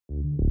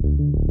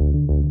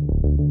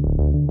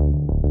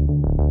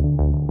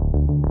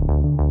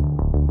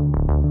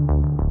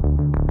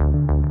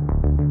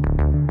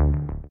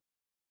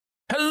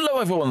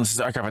everyone, this is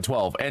Archive at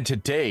 12, and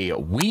today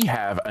we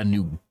have a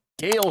new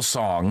Gale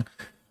song.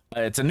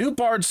 It's a new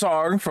Bard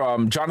song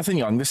from Jonathan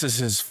Young. This is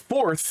his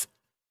fourth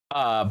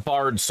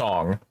Bard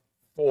song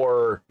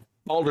for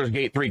Baldur's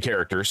Gate 3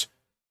 characters.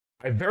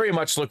 I very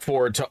much look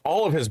forward to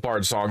all of his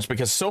Bard songs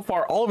because so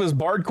far all of his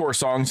Bardcore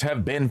songs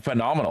have been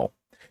phenomenal.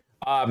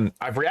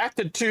 I've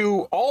reacted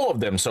to all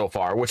of them so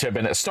far, which have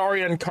been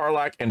Astarion,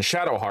 Karlach, and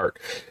Shadowheart.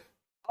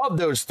 Of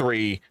those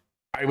three,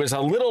 I was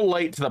a little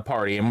late to the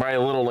party, and by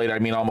a little late, I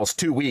mean almost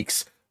 2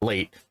 weeks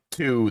late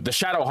to the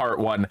Shadowheart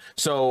one,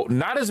 so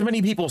not as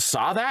many people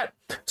saw that.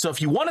 So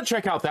if you want to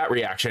check out that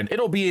reaction,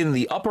 it'll be in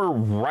the upper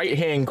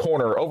right-hand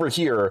corner over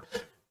here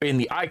in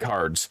the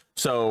iCards.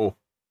 So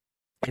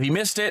if you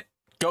missed it,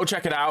 go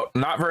check it out.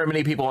 Not very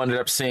many people ended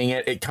up seeing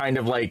it. It kind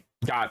of like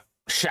got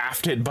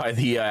shafted by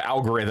the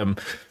algorithm.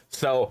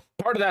 So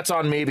part of that's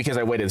on me because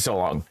I waited so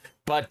long.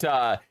 But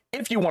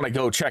if you want to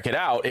go check it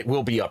out, it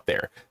will be up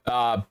there.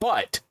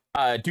 But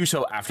do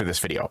so after this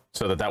video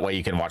so that way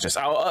you can watch this.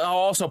 I'll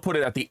also put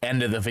it at the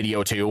end of the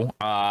video too,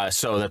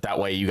 so that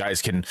way you guys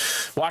can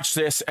watch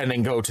this and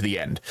then go to the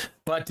end.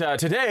 But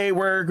today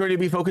we're going to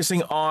be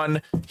focusing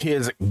on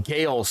his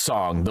Gale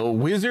song, The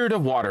Wizard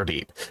of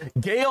Waterdeep.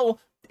 Gale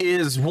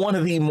is one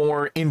of the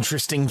more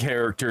interesting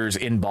characters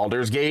in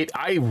Baldur's Gate.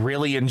 I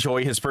really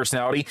enjoy his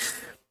personality.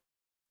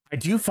 I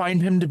do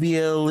find him to be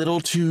a little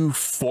too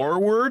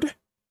forward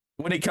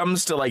when it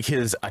comes to like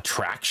his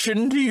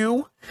attraction to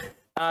you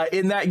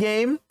in that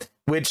game,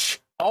 which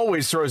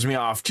always throws me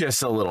off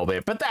just a little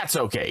bit, but that's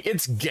okay.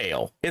 It's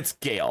Gale. It's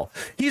Gale.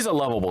 He's a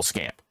lovable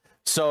scamp.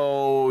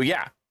 So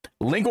yeah,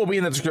 link will be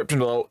in the description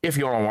below if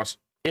you want to watch.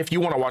 If you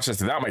want to watch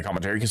this without my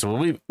commentary, because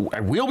I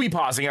will be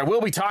pausing. I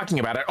will be talking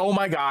about it. Oh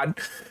my god,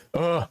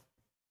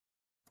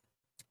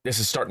 this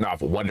is starting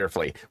off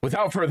wonderfully.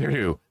 Without further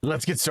ado,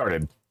 let's get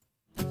started.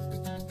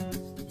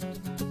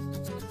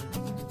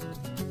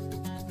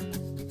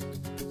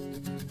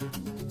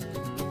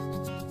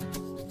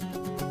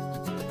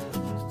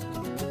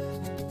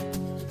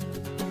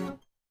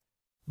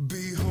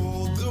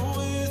 Behold the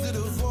Wizard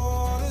of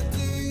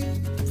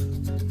Waterdeep.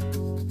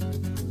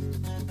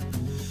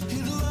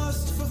 He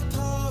lusts for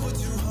power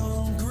too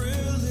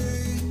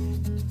hungrily.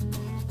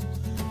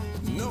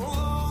 No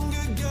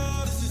longer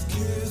guards his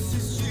kiss,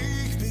 his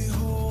cheek.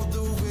 Behold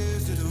the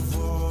Wizard of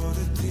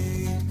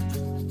Waterdeep.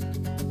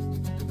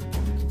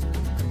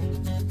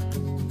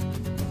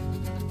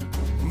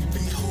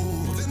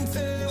 Behold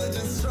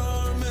intelligence,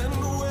 charm,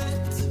 and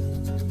wit.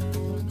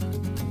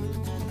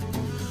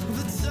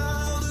 The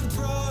childhood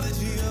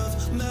prodigy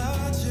of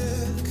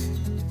magic,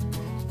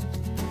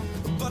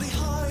 but he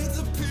hides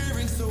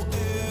appearing so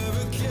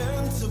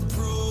arrogant, a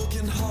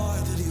broken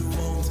heart that he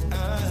won't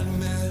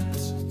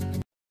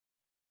admit.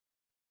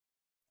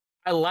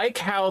 I like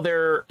how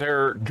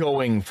they're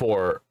going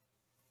for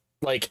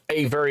like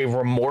a very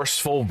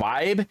remorseful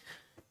vibe.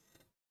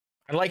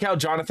 I like how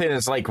Jonathan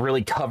is like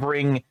really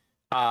covering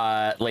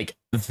like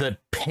the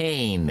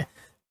pain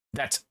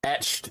that's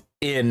etched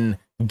in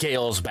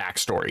Gale's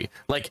backstory.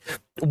 Like,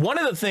 one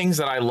of the things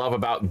that I love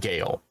about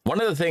Gale,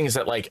 one of the things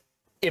that like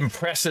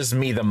impresses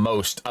me the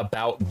most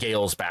about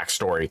Gale's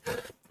backstory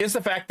is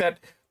the fact that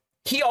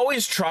he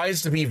always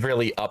tries to be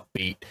really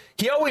upbeat.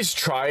 He always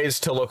tries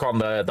to look on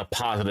the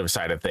positive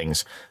side of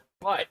things.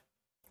 But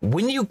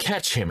when you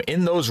catch him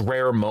in those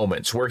rare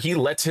moments where he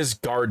lets his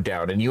guard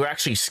down and you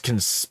actually can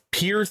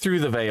peer through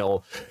the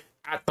veil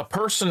at the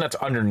person that's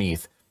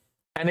underneath,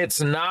 and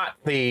it's not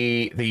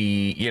the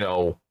you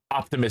know,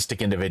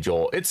 optimistic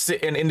individual. It's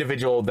an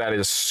individual that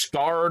is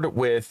scarred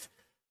with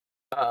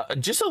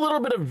just a little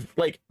bit of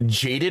like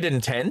jaded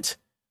intent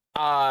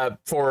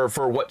for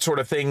what sort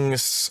of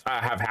things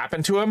have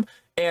happened to him,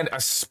 and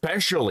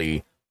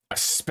especially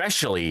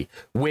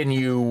when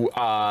you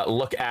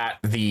look at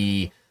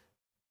the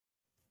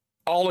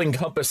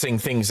all-encompassing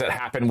things that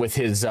happen with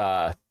his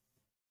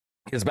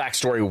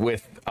backstory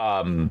with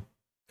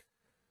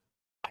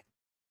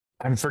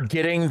I'm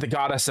forgetting the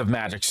goddess of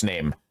magic's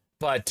name,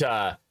 but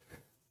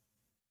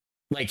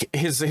like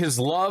his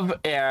love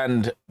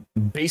and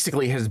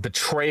basically his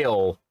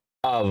betrayal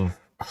of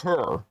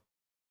her,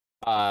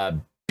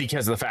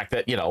 because of the fact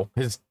that, you know,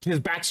 his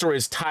backstory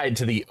is tied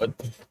to the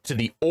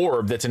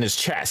orb that's in his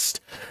chest,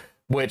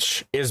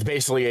 which is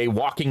basically a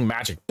walking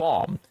magic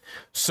bomb.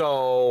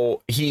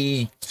 So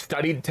he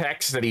studied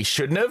texts that he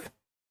shouldn't have.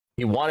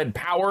 He wanted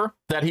power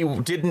that he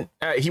didn't.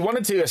 He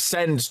wanted to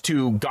ascend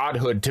to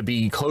godhood to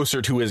be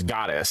closer to his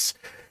goddess,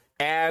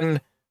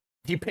 and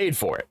he paid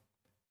for it.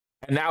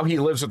 And now he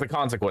lives with the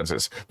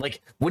consequences.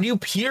 Like, when you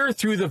peer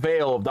through the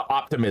veil of the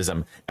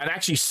optimism and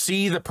actually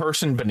see the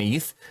person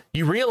beneath,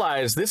 you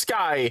realize this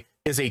guy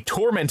is a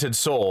tormented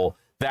soul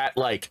that,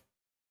 like,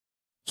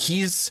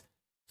 he's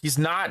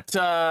not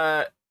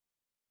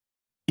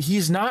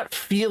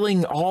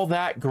feeling all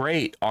that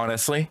great,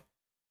 honestly.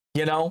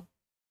 You know?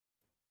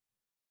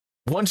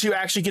 Once you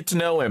actually get to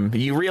know him,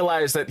 you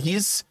realize that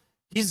he's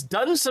he's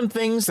done some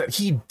things that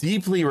he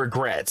deeply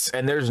regrets,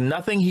 and there's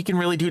nothing he can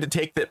really do to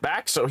take that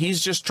back. So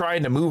he's just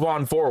trying to move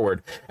on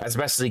forward as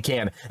best as he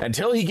can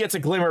until he gets a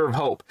glimmer of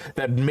hope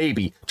that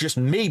maybe, just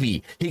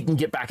maybe, he can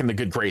get back in the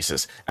good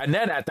graces. And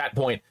then at that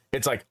point,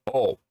 it's like,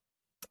 oh,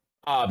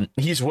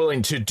 he's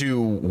willing to do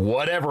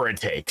whatever it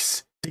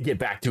takes to get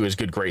back to his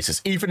good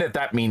graces, even if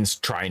that means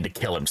trying to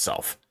kill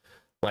himself.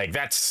 Like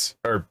that's,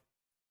 or,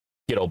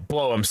 you know,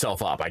 blow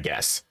himself up, I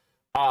guess.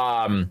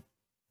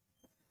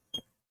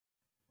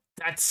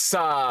 That's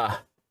yeah,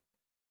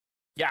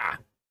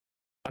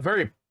 a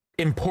very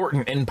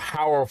important and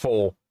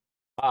powerful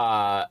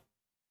part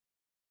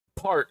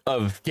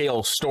of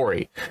Gale's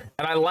story.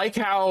 And I like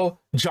how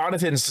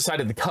Jonathan's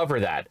decided to cover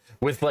that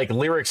with like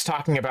lyrics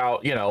talking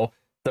about, you know,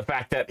 the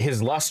fact that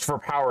his lust for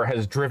power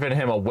has driven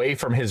him away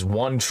from his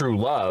one true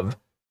love,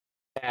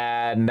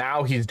 and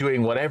now he's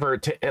doing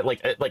whatever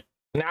like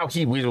now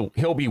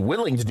he'll be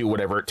willing to do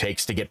whatever it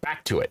takes to get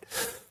back to it.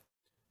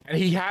 And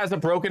he has a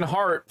broken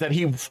heart that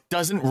he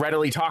doesn't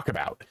readily talk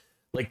about.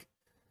 Like,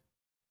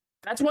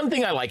 that's one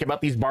thing I like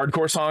about these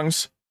Bardcore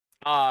songs.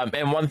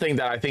 And one thing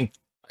that I think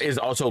is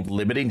also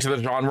limiting to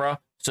the genre,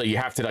 so you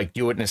have to like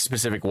do it in a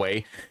specific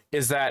way,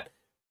 is that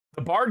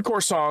the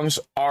Bardcore songs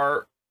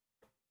are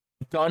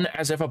done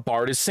as if a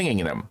bard is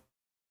singing them,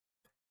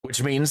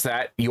 which means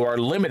that you are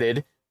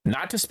limited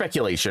not to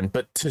speculation,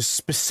 but to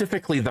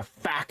specifically the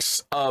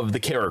facts of the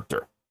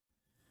character.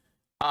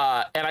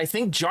 And I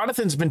think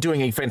Jonathan's been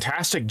doing a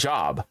fantastic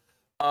job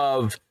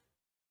of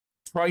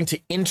trying to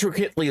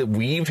intricately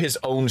weave his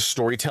own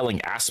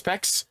storytelling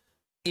aspects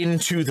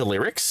into the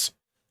lyrics.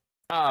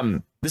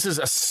 This is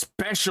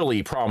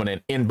especially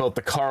prominent in both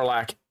the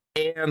Karlach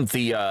and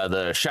the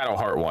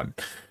Shadowheart one,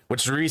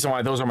 which is the reason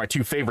why those are my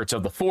two favorites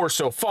of the four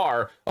so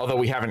far, although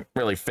we haven't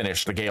really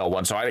finished the Gale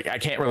one, so I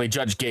can't really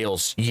judge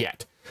Gale's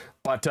yet.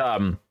 But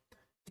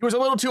he was a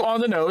little too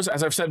on the nose,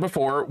 as I've said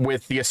before,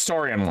 with the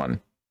Astarion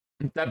one.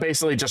 That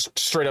basically just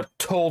straight up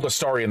told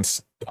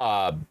Astarion's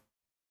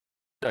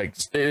like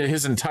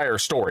his entire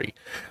story.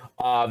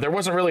 There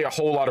wasn't really a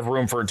whole lot of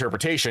room for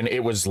interpretation.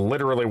 It was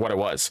literally what it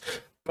was.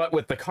 But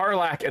with the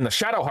Karlach and the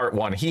Shadowheart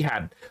one, he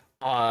had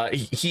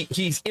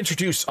he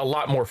introduced a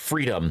lot more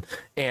freedom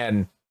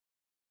and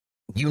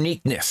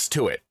uniqueness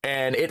to it,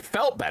 and it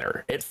felt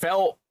better. It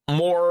felt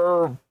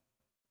more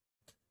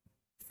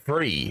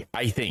free,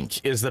 I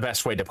think, is the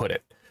best way to put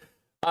it.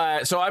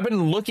 So I've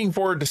been looking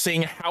forward to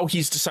seeing how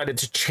he's decided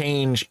to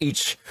change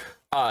each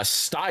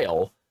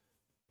style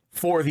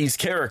for these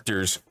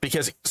characters,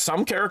 because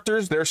some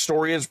characters, their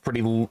story is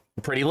pretty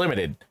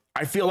limited.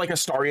 I feel like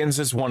Astarion's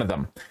is one of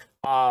them,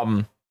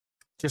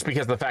 just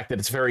because of the fact that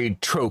it's very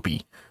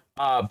tropey.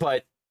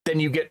 But then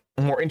you get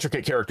more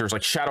intricate characters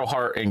like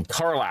Shadowheart and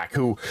Karlach,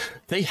 who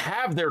they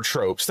have their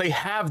tropes, they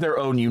have their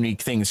own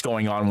unique things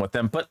going on with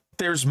them, but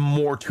there's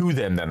more to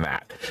them than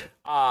that.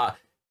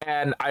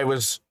 And I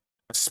was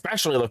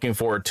especially looking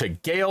forward to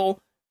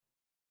Gale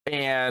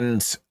and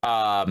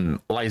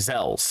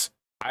Lysel's.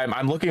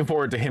 I'm looking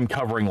forward to him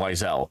covering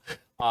Lysel,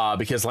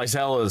 because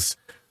Lysel is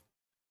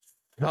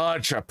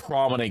such a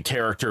prominent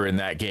character in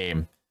that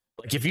game.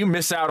 Like, if you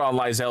miss out on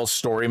Lysel's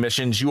story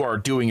missions, you are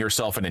doing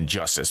yourself an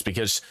injustice,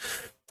 because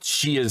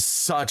she is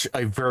such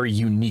a very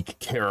unique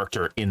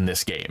character in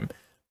this game.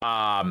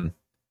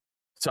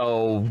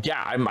 So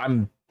yeah,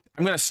 I'm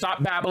going to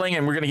stop babbling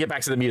and we're going to get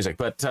back to the music.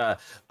 But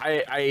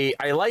I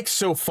like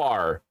so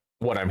far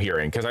what I'm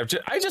hearing, because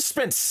I just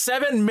spent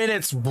 7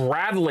 minutes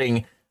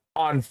rattling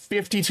on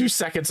 52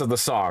 seconds of the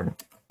song.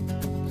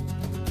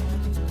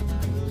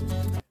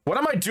 What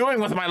am I doing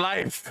with my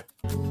life?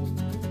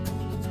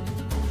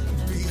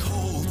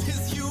 Behold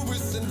his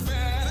hubris and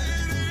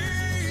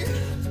vanity.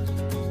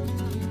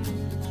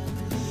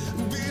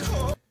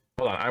 Behold.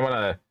 Hold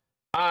on,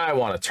 I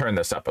want to turn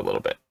this up a little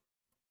bit.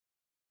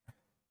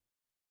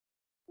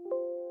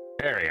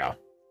 There we go.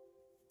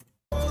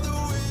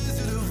 The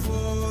wizard of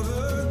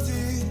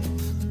Waterdeep.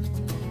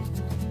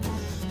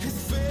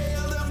 His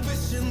failed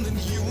ambition, then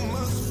you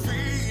must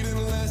feed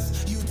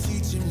unless you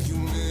teach him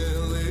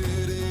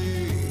humility.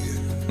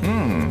 He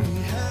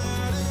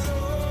had it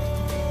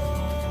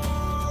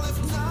all, if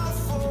not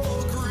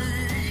for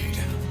greed.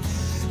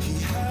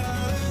 He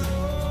had it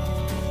all,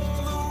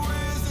 the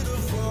wizard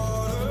of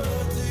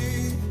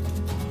Waterdeep.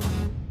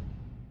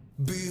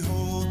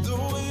 Behold the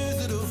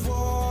wizard of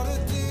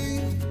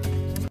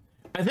Waterdeep.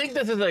 I think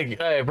this is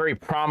a very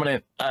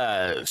prominent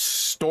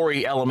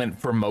story element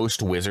for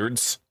most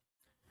wizards.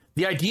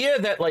 The idea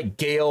that like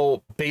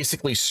Gale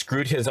basically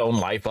screwed his own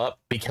life up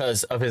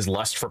because of his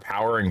lust for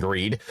power and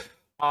greed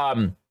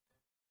can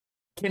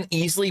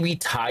easily be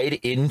tied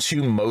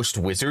into most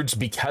wizards,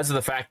 because of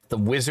the fact that the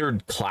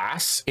wizard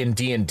class in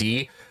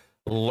D&D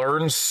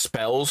learns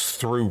spells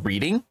through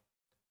reading,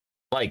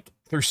 like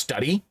through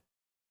study,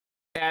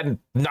 and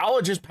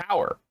knowledge is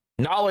power.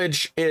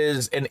 Knowledge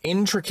is an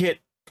intricate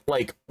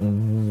like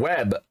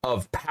web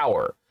of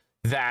power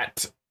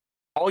that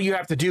all you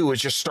have to do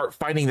is just start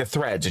finding the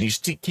threads, and you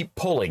just keep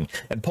pulling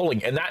and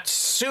pulling, and that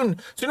sooner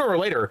or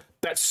later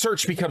that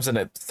search becomes an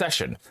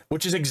obsession,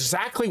 which is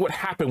exactly what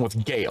happened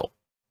with Gale.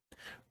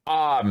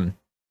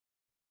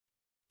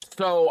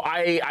 So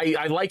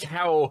I like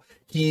how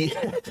he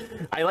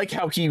I like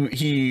how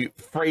he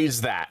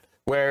phrased that,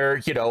 where,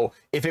 you know,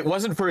 if it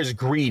wasn't for his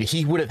greed,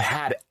 he would have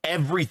had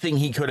everything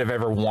he could have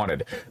ever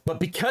wanted. But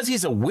because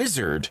he's a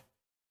wizard,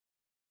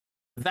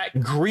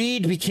 that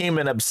greed became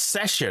an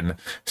obsession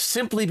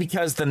simply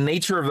because the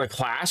nature of the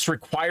class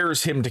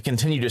requires him to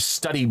continue to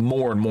study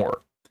more and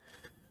more.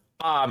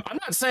 I'm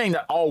not saying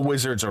that all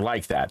wizards are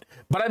like that,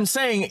 but I'm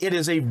saying it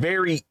is a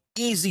very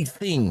easy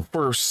thing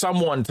for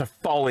someone to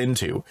fall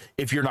into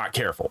if you're not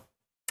careful.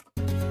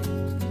 A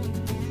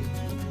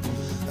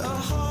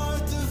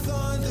heart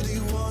divine that he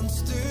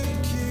wants to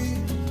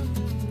keep.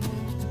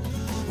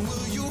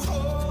 Will you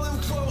hold him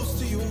close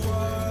to you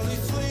while he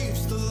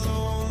sleeps? The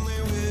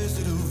lonely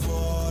wizard of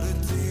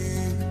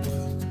Waterdeep.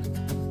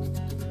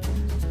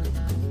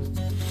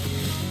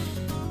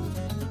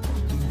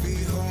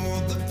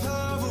 Behold the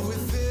power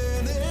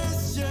within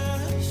his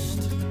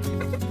chest.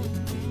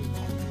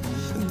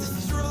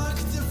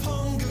 Destructive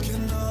hunger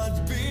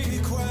cannot be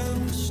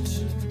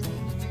quenched.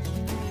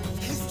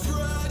 His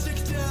tragic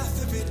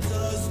death, if it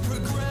does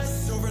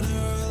progress, or an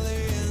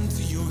early end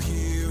to your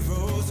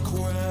hero's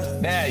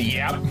quest.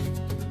 Yep.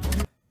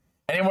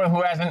 Anyone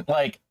who hasn't,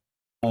 like,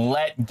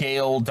 let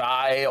Gale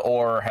die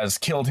or has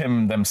killed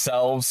him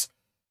themselves,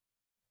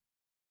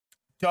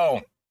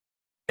 don't.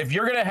 If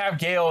you're gonna have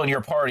Gale in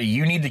your party,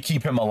 you need to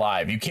keep him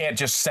alive. You can't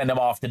just send him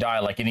off to die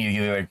like any of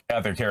the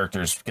other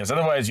characters, because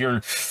otherwise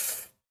you're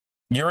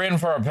in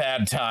for a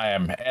bad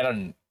time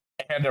and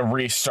a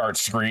restart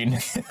screen.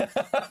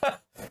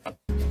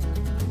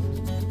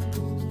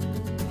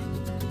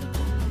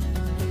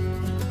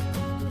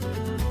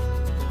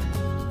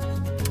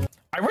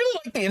 I really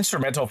like the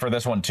instrumental for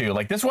this one too.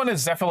 Like, this one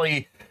is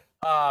definitely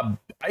I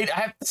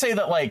have to say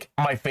that, like,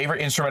 my favorite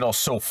instrumental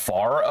so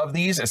far of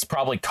these is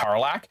probably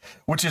Karlach,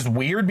 which is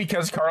weird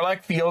because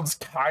Karlach feels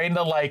kind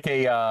of like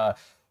a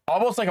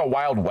almost like a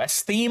Wild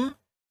West theme.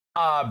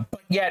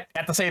 But yet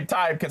at the same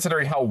time,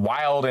 considering how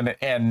wild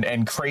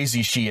and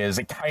crazy she is,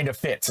 it kind of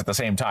fits at the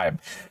same time.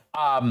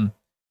 And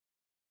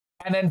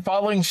then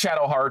following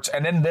Shadow Hearts,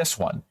 and then this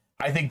one,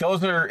 I think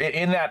those are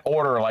in that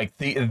order. Like,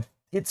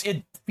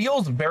 it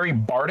feels very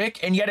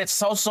bardic, and yet it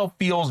also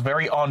feels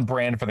very on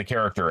brand for the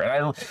character.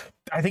 And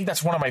I think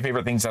that's one of my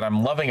favorite things that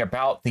I'm loving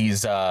about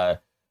these bard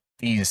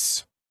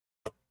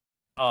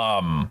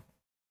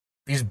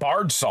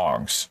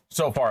songs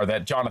so far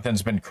that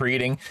Jonathan's been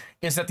creating,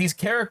 is that these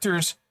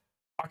characters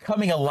are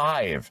coming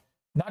alive,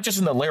 not just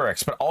in the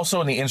lyrics, but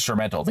also in the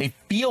instrumental. They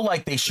feel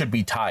like they should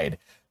be tied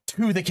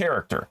to the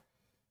character.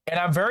 And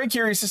I'm very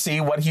curious to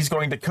see what he's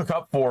going to cook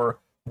up for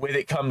when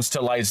it comes to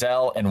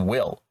Lysel and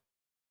Will.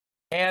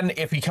 And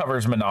if he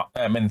covers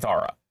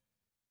Minthara.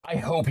 I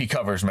hope he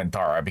covers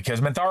Minthara,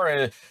 because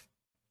Minthara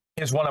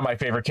is one of my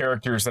favorite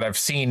characters that I've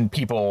seen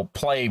people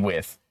play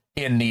with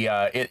in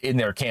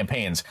their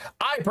campaigns.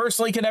 I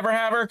personally can never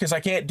have her because I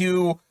can't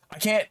kill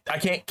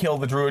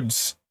the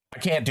druids. I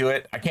can't do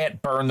it. I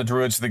can't burn the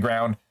druids to the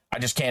ground. I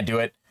just can't do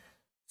it.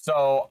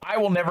 So I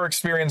will never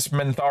experience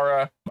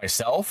Minthara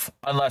myself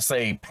unless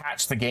they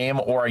patch the game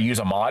or I use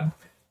a mod.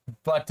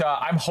 But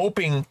I'm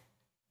hoping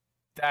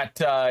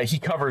that he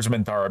covers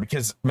Minthara,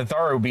 because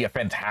Minthara would be a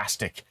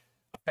fantastic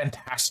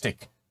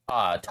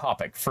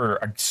topic for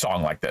a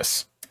song like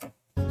this.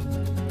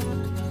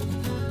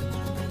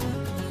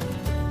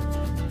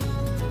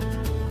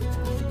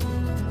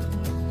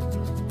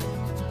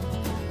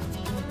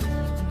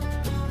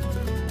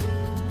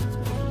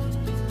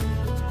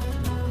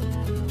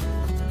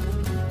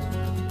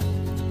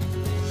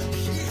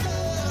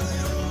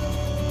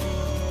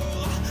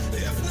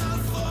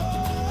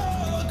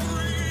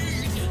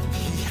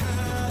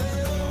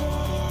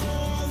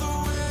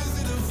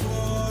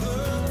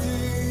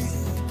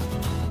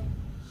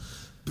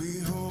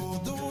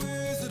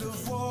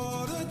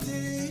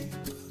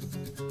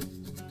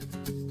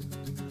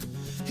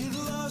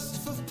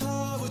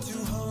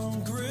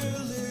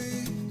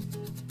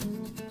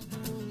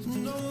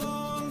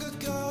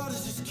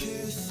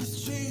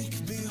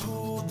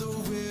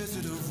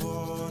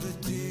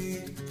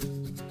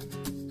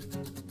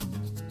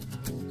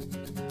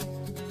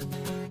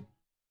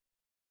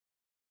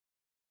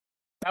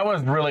 That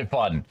was really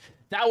fun.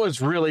 That was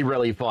really,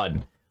 really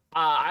fun.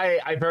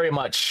 I very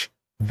much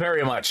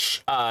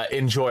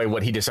enjoy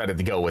what he decided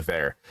to go with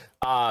there.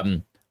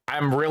 I'm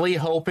really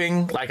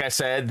hoping, like I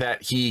said,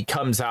 that he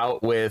comes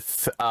out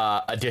with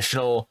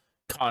additional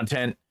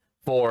content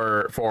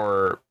for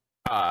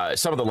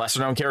some of the lesser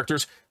known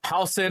characters.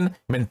 Halsin,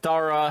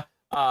 Minthara,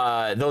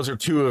 those are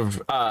two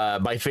of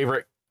my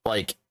favorite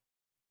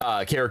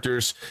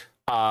characters.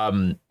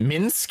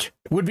 Minsk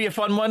would be a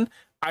fun one.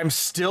 I'm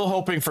still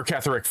hoping for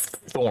Ketheric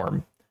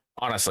Thorm,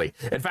 honestly.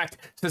 In fact,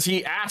 since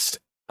he asked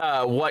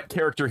what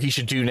character he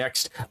should do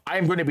next,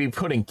 I'm going to be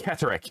putting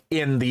Ketheric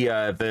in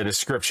the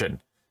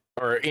description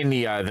or in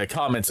the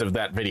comments of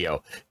that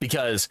video,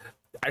 because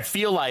I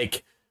feel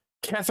like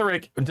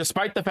Ketherick,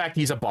 despite the fact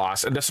he's a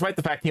boss, and despite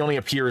the fact he only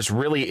appears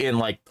really in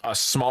like a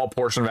small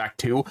portion of Act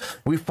 2,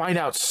 we find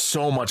out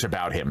so much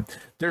about him.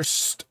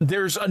 There's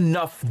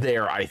enough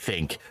there, I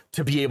think,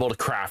 to be able to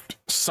craft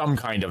some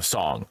kind of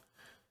song.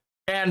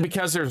 And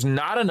because there's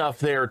not enough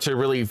there to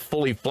really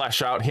fully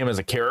flesh out him as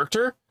a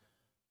character,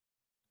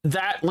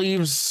 that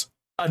leaves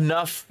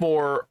enough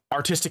for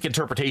artistic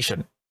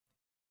interpretation,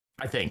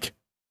 I think.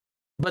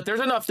 But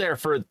there's enough there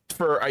for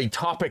a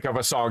topic of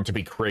a song to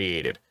be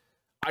created.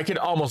 I can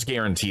almost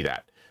guarantee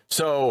that.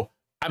 So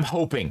I'm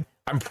hoping,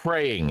 I'm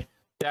praying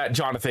that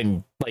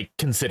Jonathan like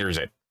considers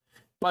it.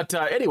 But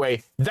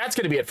anyway, that's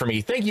going to be it for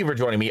me. Thank you for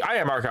joining me. I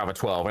am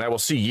Archava12, and I will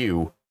see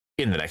you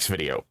in the next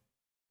video.